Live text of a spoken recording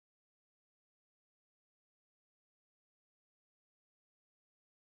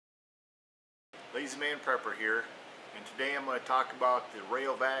Lazy Man Prepper here, and today I'm going to talk about the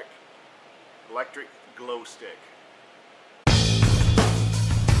Rayovac electric glow stick.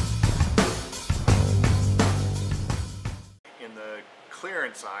 In the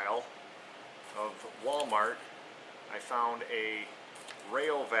clearance aisle of Walmart, I found a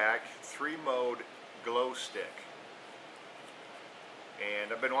Rayovac 3-mode glow stick,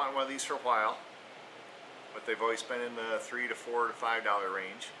 and I've been wanting one of these for a while, but they've always been in the $3 to $4 to $5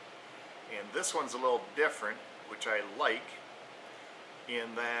 range. And this one's a little different, which I like,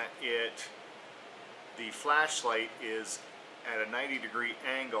 in that the flashlight is at a 90-degree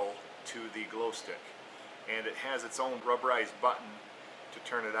angle to the glow stick, and it has its own rubberized button to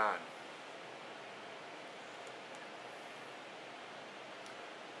turn it on.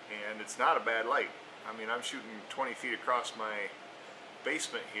 And it's not a bad light. I mean, I'm shooting 20 feet across my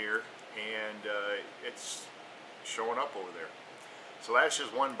basement here, and it's showing up over there. So that's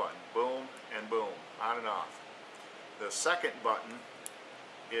just one button, boom and boom, on and off. The second button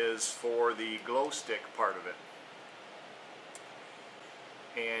is for the glow stick part of it.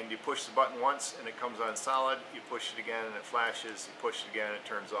 And you push the button once and it comes on solid, you push it again and it flashes, you push it again and it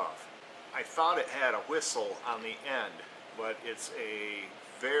turns off. I thought it had a whistle on the end, but it's a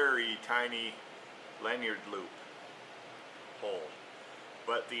very tiny lanyard loop hole.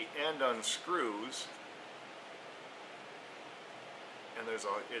 But the end unscrews, and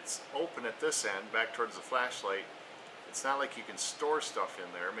it's open at this end back towards the flashlight. It's not like you can store stuff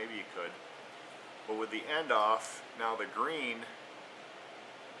in there, maybe you could, but with the end off, now the green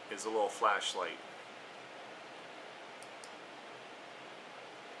is a little flashlight.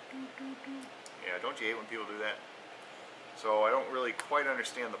 Yeah, don't you hate when people do that? So I don't really quite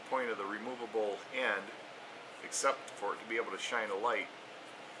understand the point of the removable end, except for it to be able to shine a light.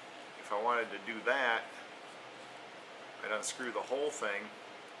 If I wanted to do that, I'd unscrew the whole thing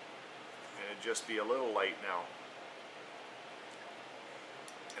and it'd just be a little light now.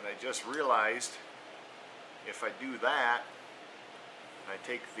 And I just realized if I do that and I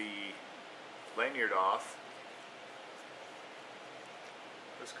take the lanyard off,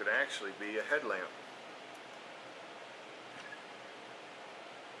 this could actually be a headlamp.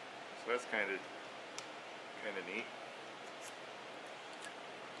 So that's kind of neat.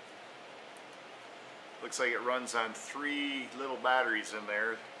 Looks like it runs on 3 little batteries in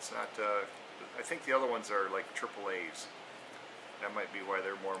there. It's not, I think the other ones are like AAAs. That might be why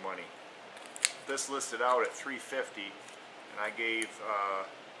they're more money. This listed out at $3.50 and I gave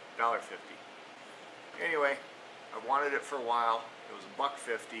 $1.50. Anyway, I wanted it for a while. It was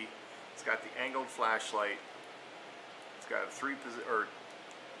 $1.50. It's got the angled flashlight. It's got a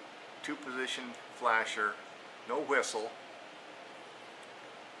 2-position flasher, no whistle,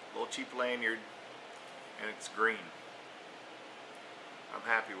 little cheap lanyard, and it's green. I'm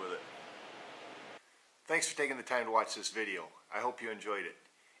happy with it. Thanks for taking the time to watch this video. I hope you enjoyed it.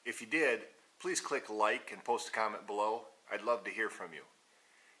 If you did, please click like and post a comment below. I'd love to hear from you.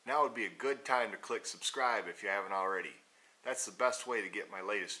 Now would be a good time to click subscribe if you haven't already. That's the best way to get my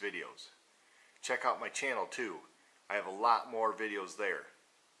latest videos. Check out my channel too. I have a lot more videos there.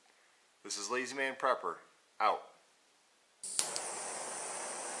 This is Lazy Man Prepper, out.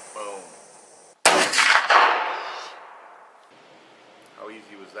 Boom. How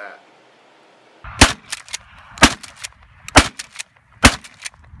easy was that?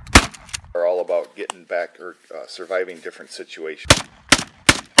 Are all about getting back or surviving different situations.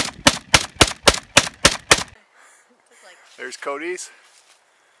 There's Cody's,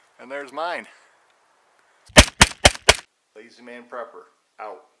 and there's mine. Lazy Man Prepper,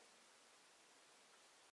 out.